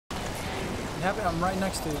Happy, I'm right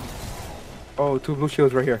next to you. Oh, 2 blue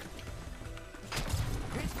shields right here.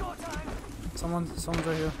 Someone's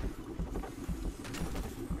right here.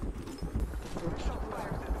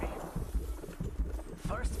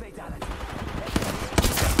 First fatality.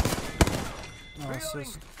 Oh,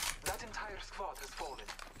 assist. That entire squad has fallen.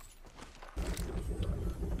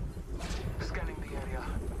 Scanning the area.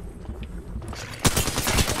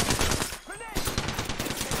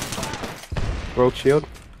 Broke shield.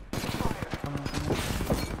 Come on.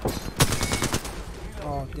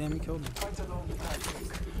 Oh, damn, he killed me. Quite a long time.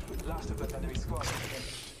 Last of that enemy squad.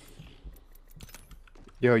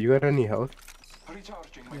 Yo, you got any health?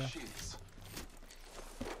 Recharging my shields.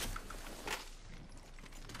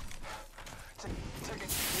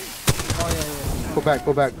 Oh, yeah. Go back,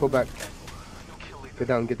 go back, go back. Get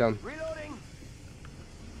down, get down. Reloading.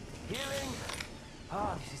 Healing.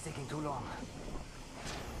 Ah, this is taking too long.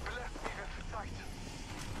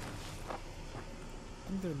 I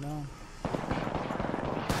think they're down.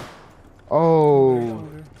 Oh.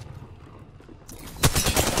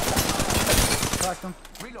 Cracked them.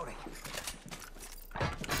 Reloading.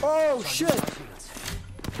 Oh, shit! Shields.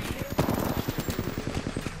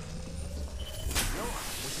 Yo, we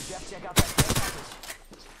should just check out that care package.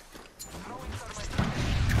 Throwing thermite.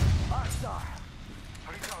 Arcstar.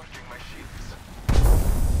 Recharging my shields.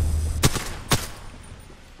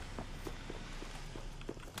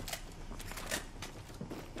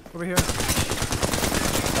 Over here.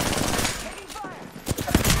 Taking fire.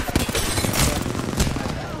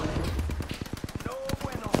 No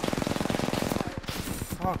bueno.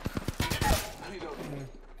 Fuck. Reloading.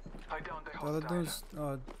 I downed the The other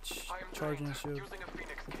hostile. dude's charging his shield. Using a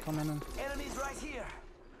phoenix kit. Coming in. Enemies right here.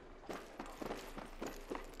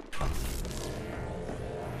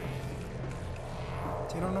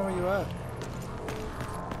 You don't know where you at.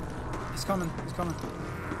 He's coming. He's coming.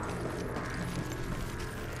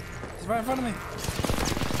 He's right in front of me.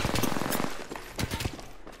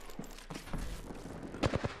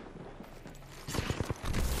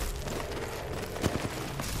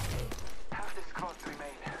 Half the squads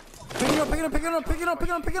remain. Pick it up, pick it up, pick it up, pick it up, pick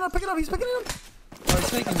it up, pick it up, pick it up. He's picking it up. Oh, he's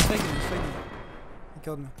faking, he's faking, he's faking. He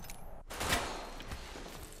killed me.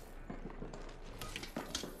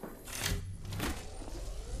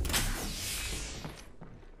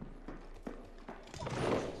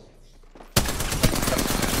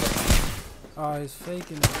 Oh, he's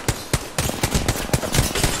faking it.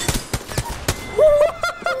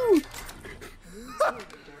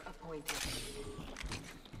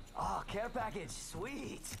 Oh, care package.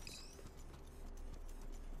 Sweet.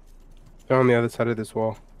 They're on the other side of this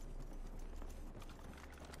wall.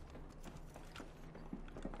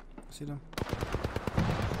 See them.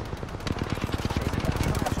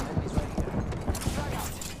 Enemies right here. Try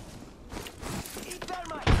out. Eat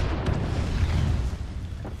thermite.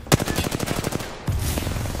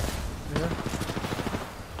 Here.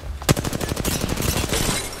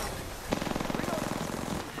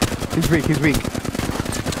 He's weak, he's weak.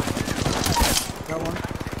 Got one.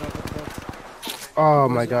 Got. Oh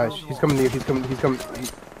my gosh, he's coming to you, he's coming. He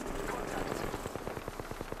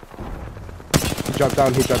dropped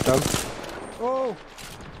down, he dropped down. Oh!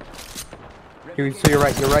 Here, so you're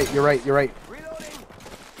right, you're right, you're right, you're right. Reloading.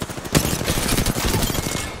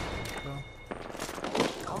 Oh.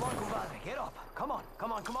 Come on, compadre. Get up. Come on.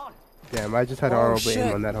 Come on. Come on. Damn, I just had Oh, RO shit.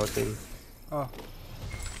 aim on that whole thing. Oh.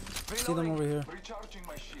 See them over here. Recharging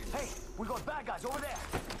my shield. Hey, we got bad guys over there.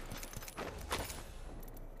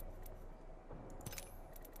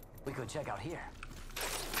 We could check out here.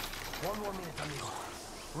 1 more minute, amigo.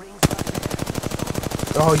 Rings right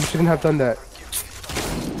there. Oh, you shouldn't have done that.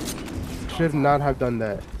 Should not have done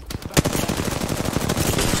that.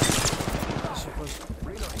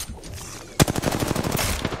 Reloading.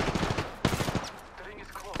 The ring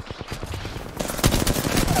is close.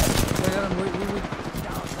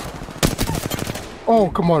 Oh,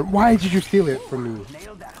 come on. Why did you steal it from me?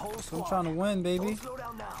 Nailed that whole I'm squad. trying to win, baby. Don't slow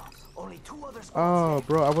down now. Only 2 other squads. Oh,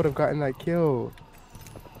 bro, I would have gotten that kill.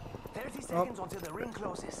 30 seconds until the ring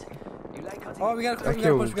closes. You like cutting? Oh, we gotta push,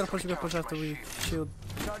 we gotta push after we shield.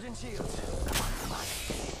 Charging shields.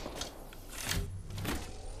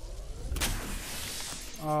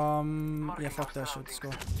 Yeah, fuck that shit. Let's go.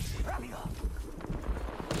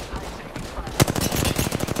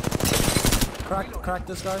 Crack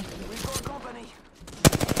this guy. We've got company.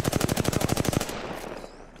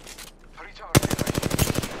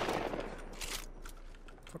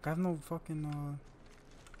 Fuck, I have no fucking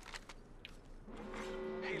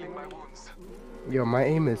Healing my wounds. Yo, my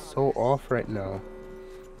aim is so off right now.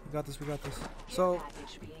 We got this, we got this. So,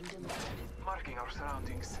 Marking our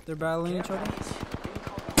surroundings. they're battling each other?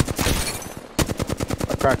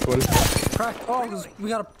 cracked one. Crack. Oh, we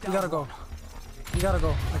gotta go. We gotta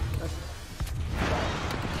go.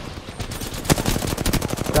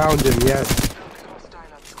 Downed him, yes.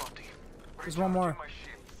 There's one more.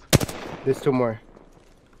 There's two more.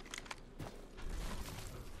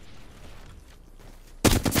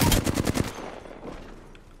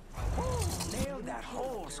 Nailed that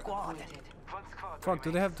whole squad. Fuck,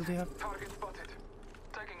 do they have? Target spotted.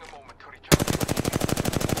 Taking a moment to recharge.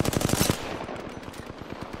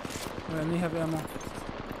 Wait, I need heavy ammo.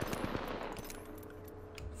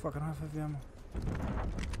 Fuck, I don't have heavy ammo.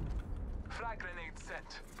 Flag grenade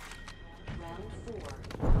set.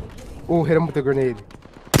 Oh, hit him with the grenade.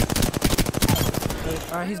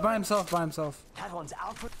 Alright, he's by himself. That one's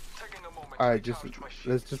out for taking a moment.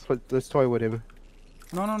 Alright, let's toy with him.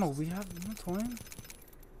 No. We have no toying.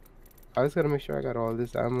 I just gotta make sure I got all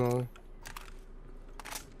this ammo.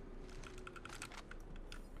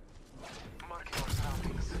 Marking our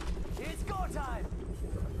surroundings. It's go time.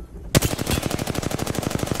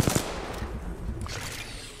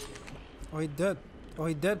 Oh, he dead.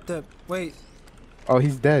 Wait, Oh,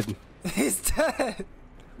 he's dead. he's dead.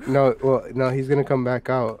 No, well, no, he's gonna come back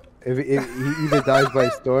out. If he either dies by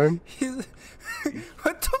storm. He's.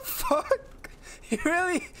 What the fuck? He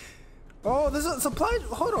really. Oh, there's a supply.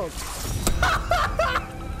 Hold on.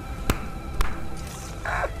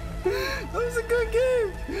 That was a good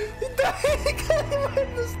game. He died. He got him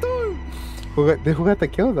in the storm. Who got the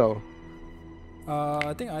kill though?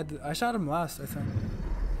 I think I shot him last. I think.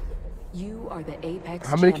 You are the Apex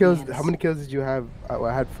How many kills? champions. How many kills did you have?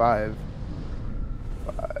 I had 5.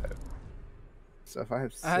 So if I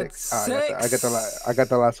have 6, I had I got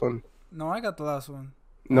the last one. No, I got the last one.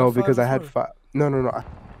 No, had 5 because I had before. 5. No.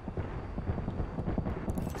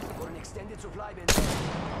 For an extended supply bin.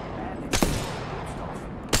 And stuff.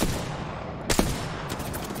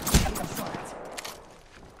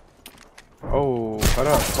 Oh,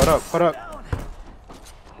 put up. Down.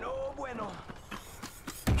 No bueno.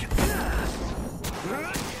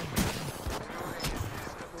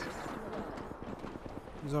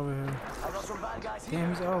 He's over here. I got some bad guys here. Damn,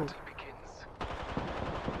 he's out. Begins.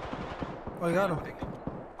 Oh, you got him.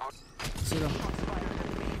 See them.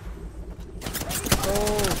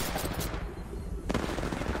 Oh.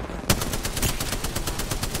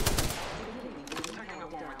 Taking a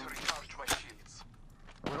moment to recharge my shields.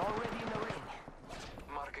 We're already in the ring.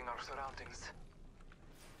 Marking our surroundings.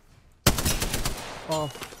 Oh,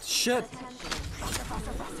 shit.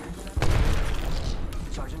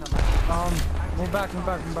 Charging up. Move back.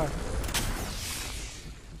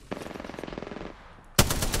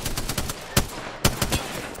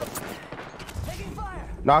 Taking fire.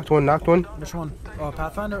 Knocked one. Which one?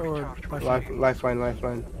 Pathfinder or Pathfinder?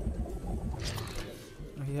 Lifeline.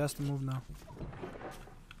 He has to move now.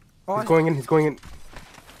 Oh, He's going in.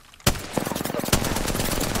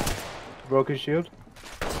 Broke his shield.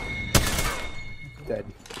 Dead.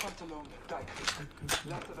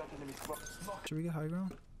 should we get high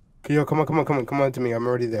ground? Yo, come on to me. I'm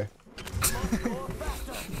already there.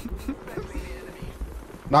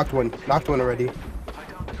 Knocked one already.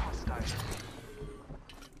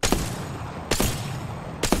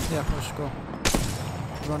 Yeah, push, go.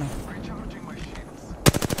 Running.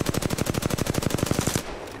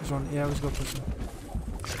 He's running. Yeah, let's go push him.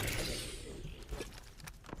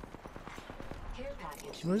 Care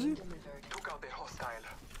package Where is he? being delivered. Took out the hostile.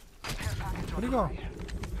 Where'd he go?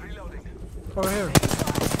 Reloading. Over here.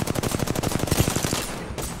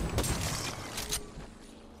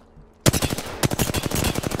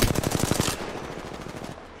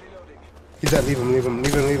 He's dead. Leave him.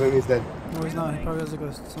 He's dead. No, he's not. He probably has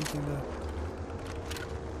like something there.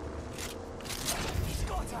 It's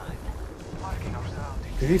go time. Marking our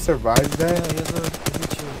surroundings. Did he survive Yeah, that? he has a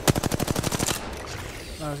heat shield.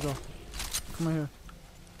 Alright, let's go. Come on here.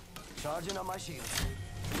 Charging on my shield.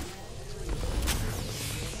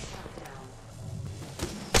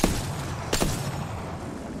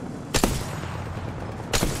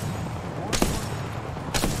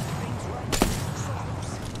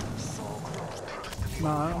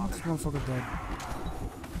 Nah, this motherfucker dead.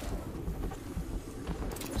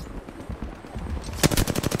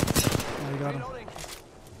 Oh, you got him. Reloading.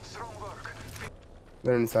 Strong work.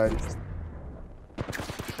 They're inside.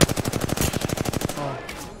 Oh,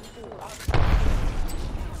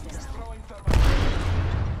 Throwing thermite.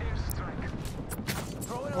 Airstrike.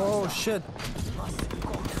 Throwing oh shit.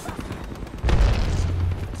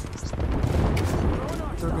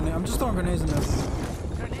 Throw a grenade. I'm just throwing grenades in there.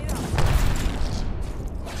 grenade out.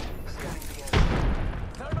 Scanning the area.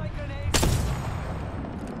 Thermite grenade.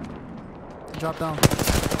 Drop down.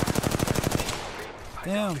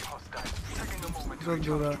 Damn. Hostile. Taking a moment to Don't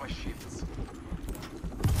do recharge that. my shields.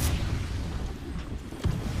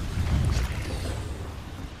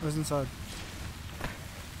 Where's inside?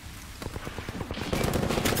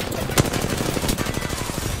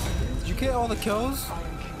 Did you get all the kills?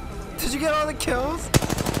 Did you get all the kills?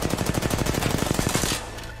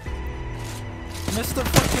 Mr.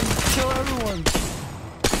 Fucking kill everyone.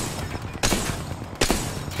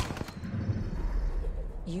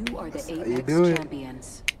 You are the you Apex doing?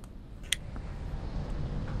 champions.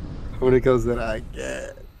 How many kills did I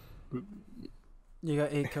get? You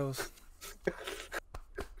got 8 kills.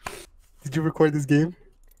 Did you record this game?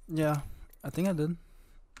 Yeah, I think I did.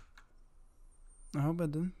 I hope I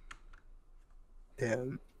did.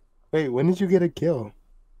 Damn. Wait, when did you get a kill?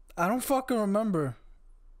 I don't fucking remember.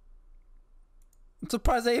 I'm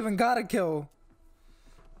surprised I even got a kill.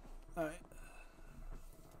 Alright.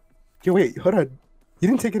 Yo, wait, hold on. You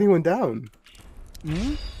didn't take anyone down.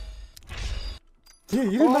 Hmm? Yeah,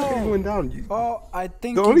 you didn't knock Oh. anyone down. You, Oh, I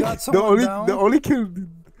think the you only, got someone down. the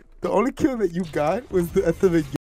only kill that you got was at the beginning.